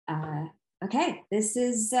Okay, this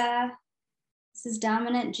is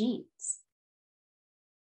dominant genes.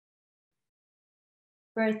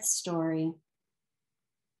 Birth story.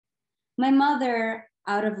 My mother,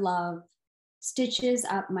 out of love, stitches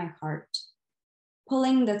up my heart,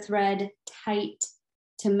 pulling the thread tight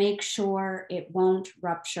to make sure it won't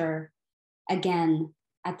rupture again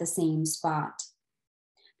at the same spot.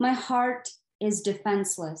 My heart is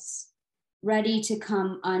defenseless, ready to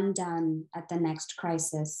come undone at the next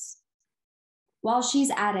crisis. While she's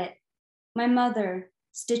at it, my mother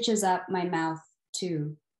stitches up my mouth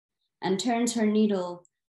too, and turns her needle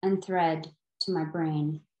and thread to my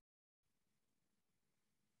brain.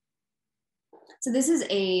 So this is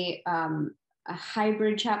a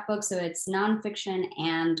hybrid chapbook, so it's nonfiction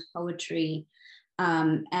and poetry,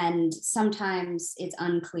 and sometimes it's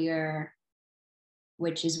unclear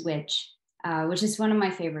which is which is one of my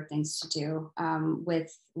favorite things to do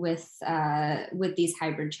with these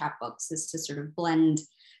hybrid chapbooks, is to sort of blend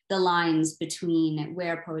the lines between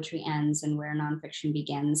where poetry ends and where nonfiction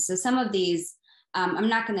begins. So some of these, I'm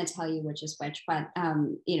not going to tell you which is which, but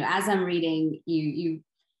as I'm reading, you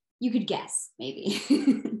could guess maybe.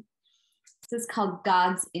 This is called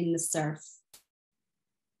Gods in the Surf.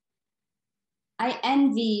 I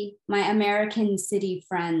envy my American city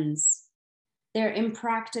friends, their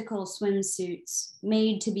impractical swimsuits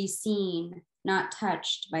made to be seen, not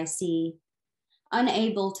touched by sea,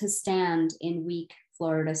 unable to stand in weak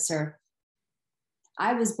Florida surf.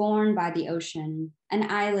 I was born by the ocean, an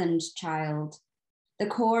island child, the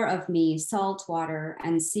core of me, salt water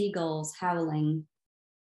and seagulls howling.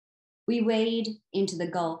 We wade into the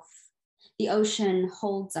Gulf. The ocean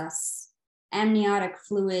holds us, amniotic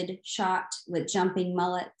fluid shot with jumping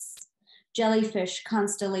mullets, jellyfish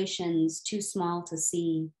constellations too small to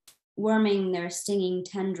see, worming their stinging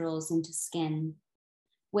tendrils into skin,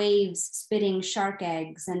 waves spitting shark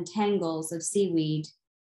eggs and tangles of seaweed.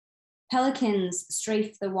 Pelicans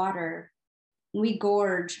strafe the water. We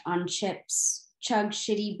gorge on chips, chug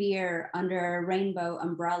shitty beer under a rainbow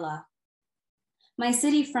umbrella. My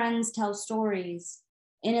city friends tell stories,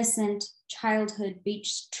 innocent childhood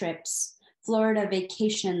beach trips, Florida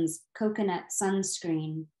vacations, coconut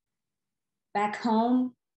sunscreen. Back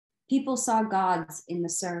home, people saw gods in the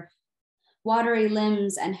surf, watery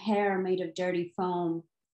limbs and hair made of dirty foam.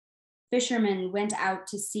 Fishermen went out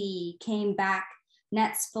to sea, came back,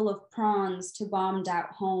 nets full of prawns to bombed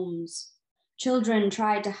out homes. Children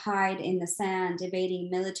tried to hide in the sand, evading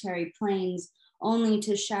military planes, only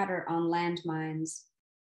to shatter on landmines.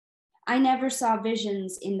 I never saw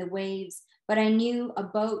visions in the waves, but I knew a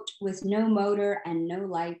boat with no motor and no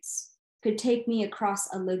lights could take me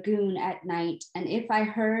across a lagoon at night, and if I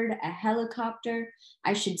heard a helicopter,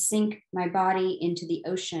 I should sink my body into the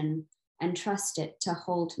ocean and trust it to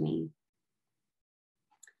hold me.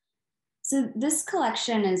 So this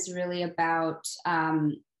collection is really about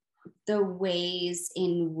the ways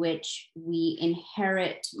in which we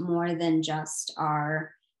inherit more than just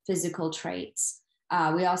our physical traits.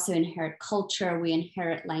 We also inherit culture, we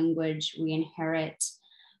inherit language, we inherit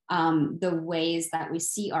the ways that we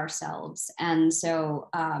see ourselves. And so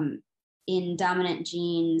in Dominant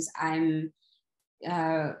Genes, I'm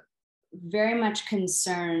very much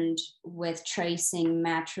concerned with tracing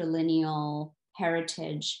matrilineal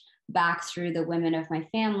heritage back through the women of my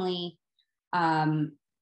family, we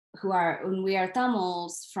are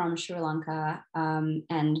Tamils from Sri Lanka,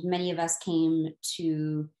 and many of us came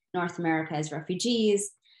to North America as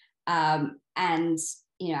refugees. I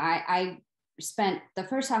spent the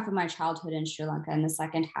first half of my childhood in Sri Lanka and the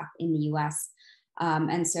second half in the US.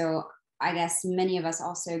 And so I guess many of us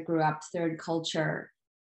also grew up third culture,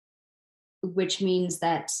 which means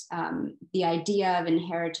that the idea of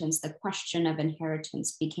inheritance, the question of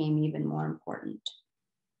inheritance became even more important.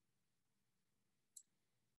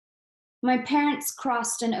 My parents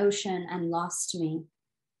crossed an ocean and lost me.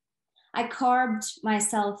 I carved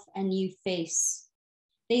myself a new face.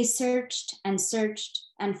 They searched and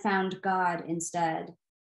found God instead.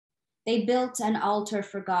 They built an altar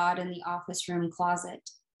for God in the office room closet.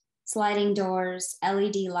 Sliding doors,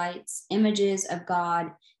 LED lights, images of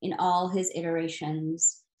God in all his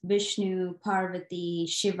iterations. Vishnu, Parvati,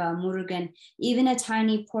 Shiva, Murugan, even a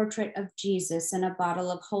tiny portrait of Jesus and a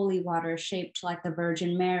bottle of holy water shaped like the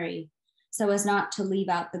Virgin Mary, so as not to leave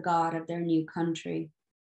out the God of their new country.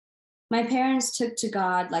 My parents took to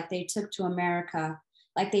God like they took to America,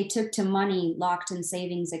 like they took to money locked in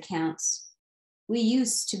savings accounts. We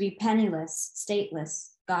used to be penniless, stateless,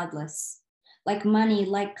 godless. Like money,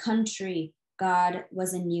 like country, God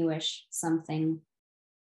was a newish something.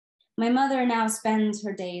 My mother now spends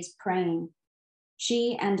her days praying.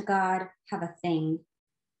 She and God have a thing.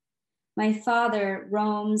 My father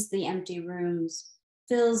roams the empty rooms,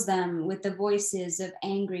 fills them with the voices of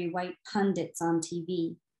angry white pundits on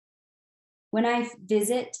TV. When I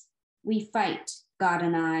visit, we fight, God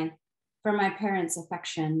and I, for my parents'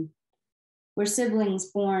 affection. We're siblings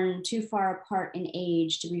born too far apart in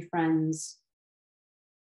age to be friends.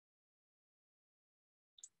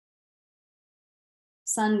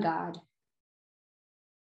 Sun God.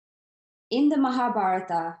 In the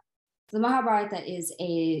Mahabharata is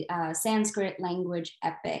a Sanskrit language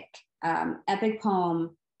epic, epic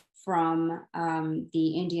poem from the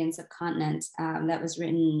Indian subcontinent that was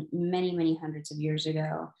written many, many hundreds of years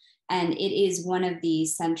ago. And it is one of the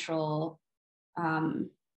central sort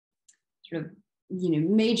of,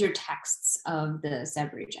 major texts of the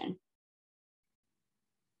sub-region.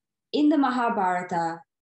 In the Mahabharata,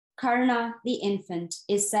 Karna, the infant,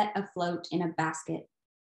 is set afloat in a basket.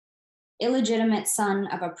 Illegitimate son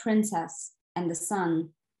of a princess and the sun,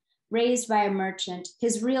 raised by a merchant,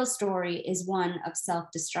 his real story is one of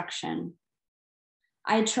self-destruction.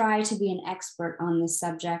 I try to be an expert on this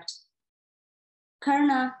subject.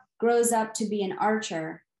 Karna grows up to be an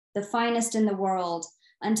archer, the finest in the world,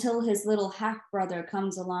 until his little half-brother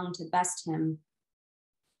comes along to best him.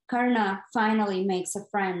 Karna finally makes a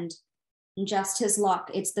friend. Just his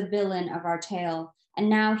luck, it's the villain of our tale, and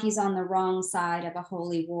now he's on the wrong side of a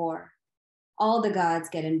holy war. All the gods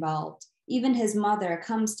get involved. Even his mother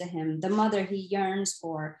comes to him, the mother he yearns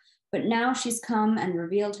for, but now she's come and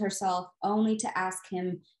revealed herself only to ask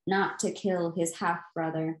him not to kill his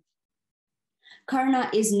half-brother. Karna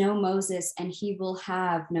is no Moses, and he will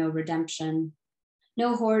have no redemption.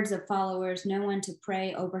 No hordes of followers, no one to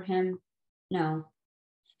pray over him. No.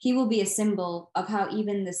 He will be a symbol of how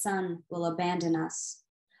even the sun will abandon us,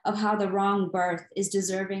 of how the wrong birth is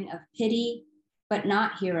deserving of pity, but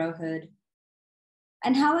not herohood.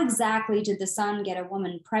 And how exactly did the sun get a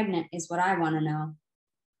woman pregnant is what I want to know.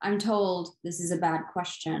 I'm told this is a bad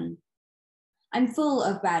question. I'm full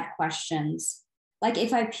of bad questions. Like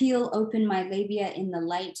if I peel open my labia in the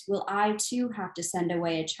light, will I too have to send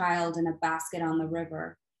away a child in a basket on the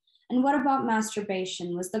river? And what about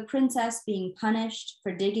masturbation? Was the princess being punished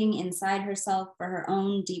for digging inside herself for her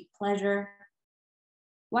own deep pleasure?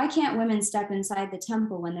 Why can't women step inside the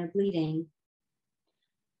temple when they're bleeding?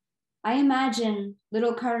 I imagine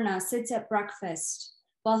little Karna sits at breakfast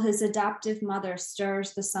while his adoptive mother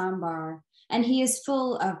stirs the sambar, and he is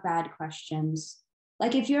full of bad questions.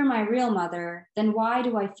 Like, if you're my real mother, then why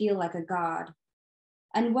do I feel like a god?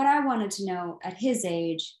 And what I wanted to know at his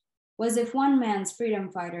age was, if one man's freedom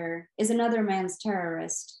fighter is another man's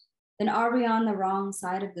terrorist, then are we on the wrong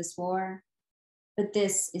side of this war? But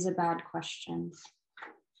this is a bad question.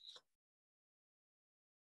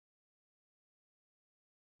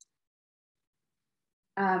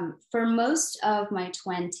 For most of my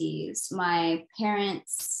 20s, my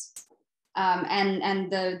parents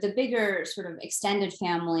and the bigger sort of extended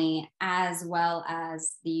family, as well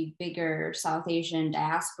as the bigger South Asian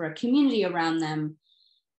diaspora community around them,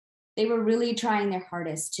 they were really trying their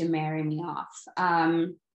hardest to marry me off.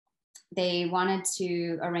 They wanted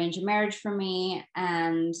to arrange a marriage for me,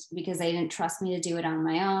 and because they didn't trust me to do it on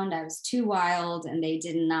my own, I was too wild, and they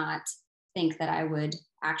did not think that I would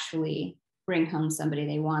actually bring home somebody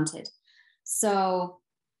they wanted. So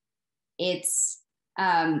it's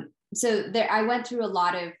I went through a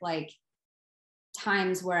lot of like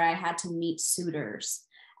times where I had to meet suitors,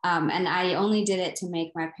 and I only did it to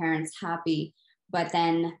make my parents happy. But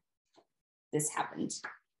then this happened.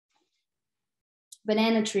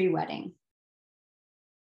 Banana tree wedding.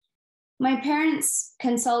 My parents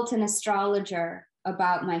consult an astrologer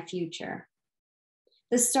about my future.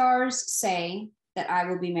 The stars say that I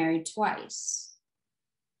will be married twice.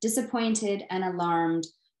 Disappointed and alarmed,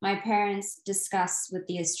 my parents discuss with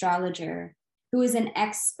the astrologer, who is an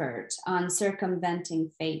expert on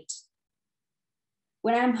circumventing fate.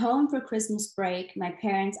 When I'm home for Christmas break, my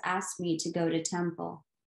parents ask me to go to temple.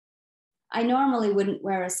 I normally wouldn't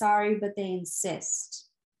wear a sari, but they insist.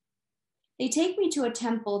 They take me to a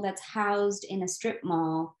temple that's housed in a strip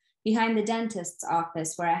mall behind the dentist's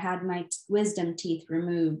office where I had my wisdom teeth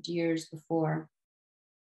removed years before.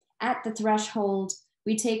 At the threshold,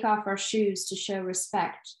 we take off our shoes to show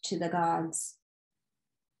respect to the gods.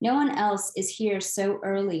 No one else is here so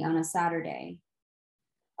early on a Saturday.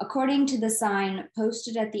 According to the sign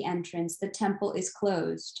posted at the entrance, the temple is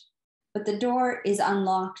closed, but the door is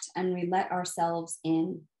unlocked and we let ourselves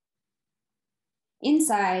in.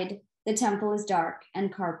 Inside, the temple is dark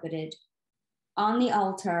and carpeted. On the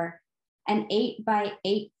altar, an 8 by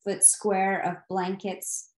 8 foot square of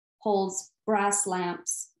blankets holds brass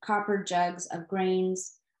lamps, copper jugs of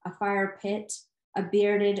grains, a fire pit, a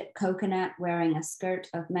bearded coconut wearing a skirt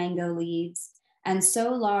of mango leaves, and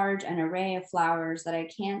so large an array of flowers that I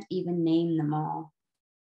can't even name them all.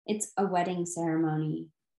 It's a wedding ceremony,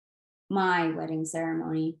 my wedding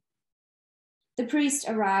ceremony. The priest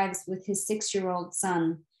arrives with his 6-year-old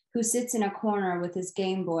son, who sits in a corner with his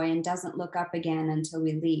Game Boy and doesn't look up again until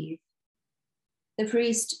we leave. The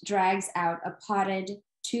priest drags out a potted,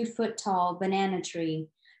 2-foot-tall banana tree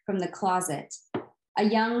from the closet, a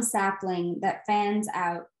young sapling that fans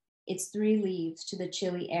out its 3 leaves to the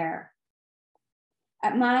chilly air.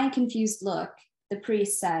 At my confused look, the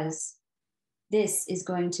priest says, "This is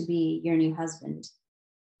going to be your new husband."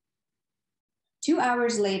 2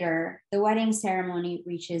 hours later, the wedding ceremony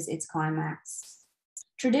reaches its climax.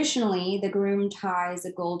 Traditionally, the groom ties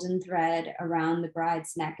a golden thread around the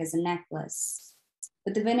bride's neck as a necklace,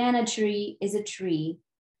 but the banana tree is a tree.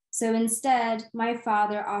 So instead, my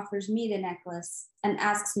father offers me the necklace and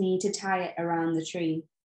asks me to tie it around the tree.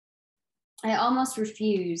 I almost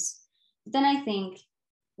refuse, but then I think,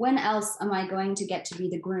 when else am I going to get to be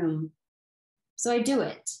the groom? So I do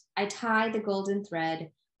it. I tie the golden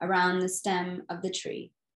thread around the stem of the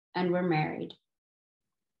tree, and we're married.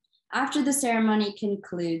 After the ceremony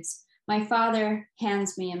concludes, my father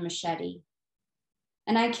hands me a machete,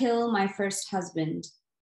 and I kill my first husband,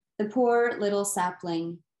 the poor little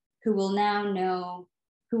sapling who will now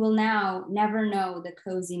never know the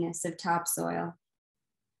coziness of topsoil.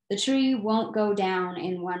 The tree won't go down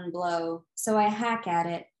in one blow, so I hack at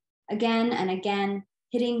it again and again,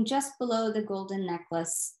 hitting just below the golden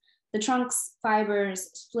necklace, the trunk's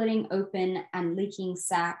fibers splitting open and leaking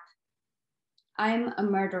sap. I'm a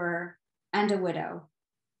murderer and a widow.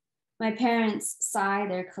 My parents sigh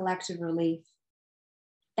their collective relief.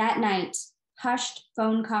 That night, hushed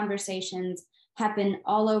phone conversations happen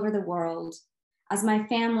all over the world as my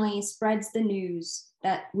family spreads the news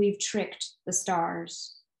that we've tricked the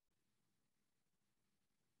stars.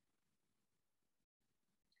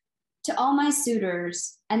 To all my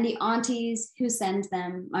suitors and the aunties who send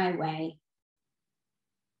them my way.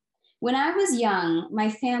 When I was young, my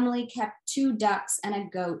family kept 2 ducks and a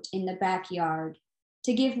goat in the backyard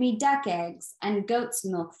to give me duck eggs and goat's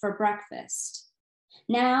milk for breakfast.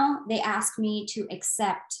 Now they ask me to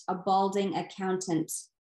accept a balding accountant,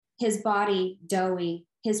 his body doughy,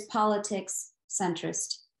 his politics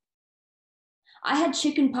centrist. I had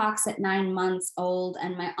chickenpox at 9 months old,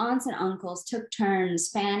 and my aunts and uncles took turns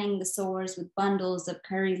fanning the sores with bundles of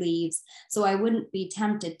curry leaves so I wouldn't be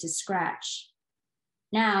tempted to scratch.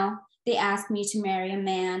 Now they ask me to marry a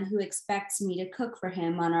man who expects me to cook for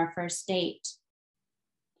him on our first date.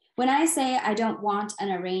 When I say I don't want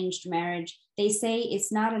an arranged marriage, they say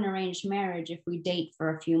it's not an arranged marriage if we date for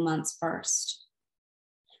a few months first.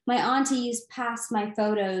 My aunties pass my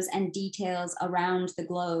photos and details around the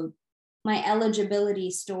globe, my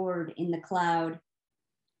eligibility stored in the cloud.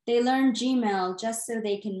 They learn Gmail just so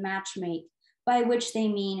they can matchmake, by which they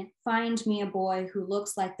mean find me a boy who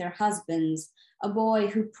looks like their husbands, a boy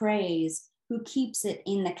who prays, who keeps it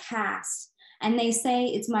in the cast. And they say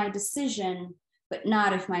it's my decision, but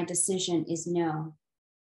not if my decision is no.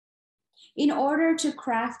 In order to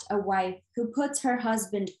craft a wife who puts her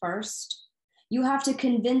husband first, you have to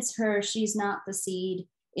convince her she's not the seed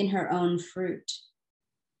in her own fruit.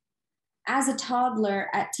 As a toddler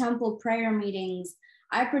at temple prayer meetings,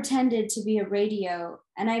 I pretended to be a radio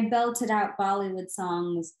and I belted out Bollywood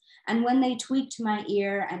songs. And when they tweaked my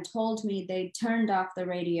ear and told me they'd turned off the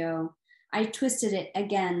radio, I twisted it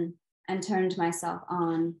again and turned myself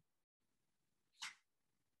on.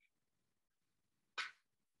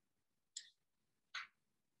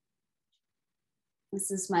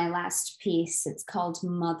 This is my last piece. It's called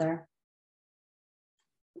Mother.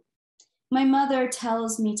 My mother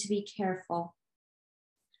tells me to be careful.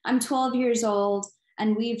 I'm 12 years old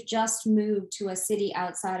and we've just moved to a city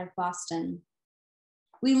outside of Boston.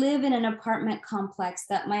 We live in an apartment complex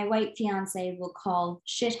that my white fiance will call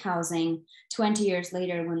shit housing 20 years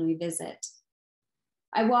later when we visit.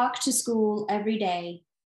 I walk to school every day,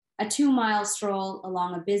 a 2-mile stroll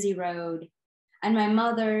along a busy road, and my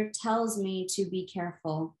mother tells me to be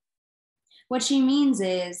careful. What she means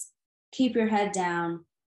is, keep your head down,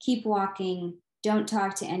 keep walking, don't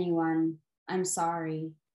talk to anyone, I'm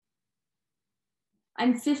sorry.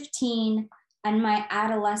 I'm 15 and my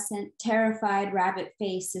adolescent, terrified rabbit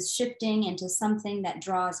face is shifting into something that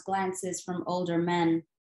draws glances from older men.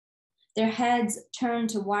 Their heads turn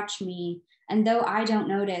to watch me, and though I don't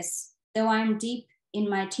notice, though I'm deep in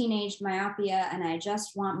my teenage myopia and I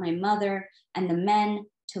just want my mother and the men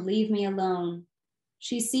to leave me alone,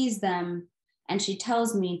 she sees them and she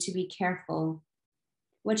tells me to be careful.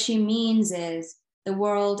 What she means is, The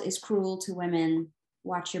world is cruel to women.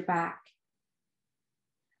 Watch your back.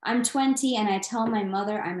 I'm 20 and I tell my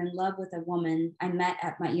mother I'm in love with a woman I met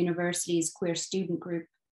at my university's queer student group.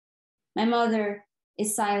 My mother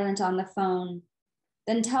is silent on the phone,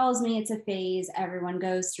 then tells me it's a phase everyone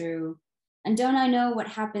goes through. And don't I know what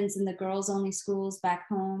happens in the girls-only schools back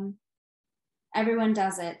home? Everyone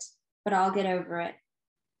does it, but I'll get over it.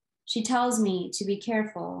 She tells me to be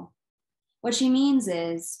careful. What she means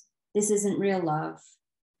is, this isn't real love.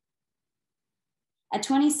 At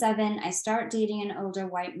 27, I start dating an older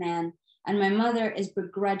white man, and my mother is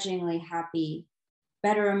begrudgingly happy.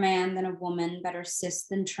 Better a man than a woman, better cis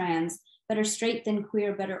than trans, better straight than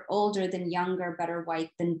queer, better older than younger, better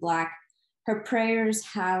white than black. Her prayers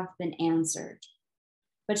have been answered.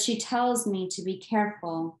 But she tells me to be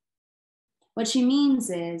careful. What she means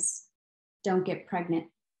is, don't get pregnant.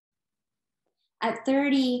 At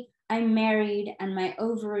 30, I'm married and my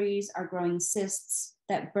ovaries are growing cysts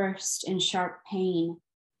that burst in sharp pain.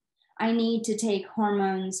 I need to take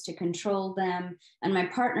hormones to control them, and my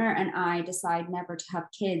partner and I decide never to have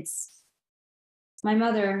kids. My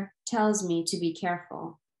mother tells me to be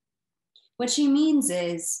careful. What she means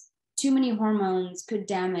is, too many hormones could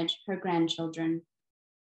damage her grandchildren.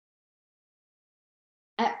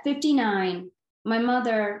 At 59, my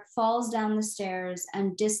mother falls down the stairs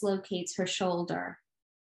and dislocates her shoulder.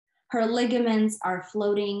 Her ligaments are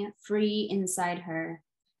floating free inside her,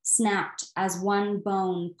 snapped as one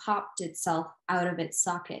bone popped itself out of its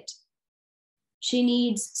socket. She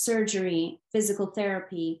needs surgery, physical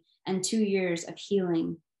therapy, and 2 years of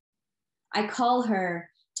healing. I call her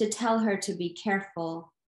to tell her to be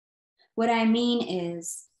careful. What I mean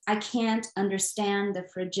is, I can't understand the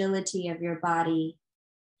fragility of your body.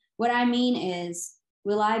 What I mean is,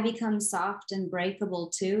 will I become soft and breakable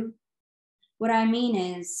too? What I mean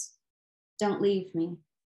is, don't leave me.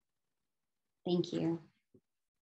 Thank you.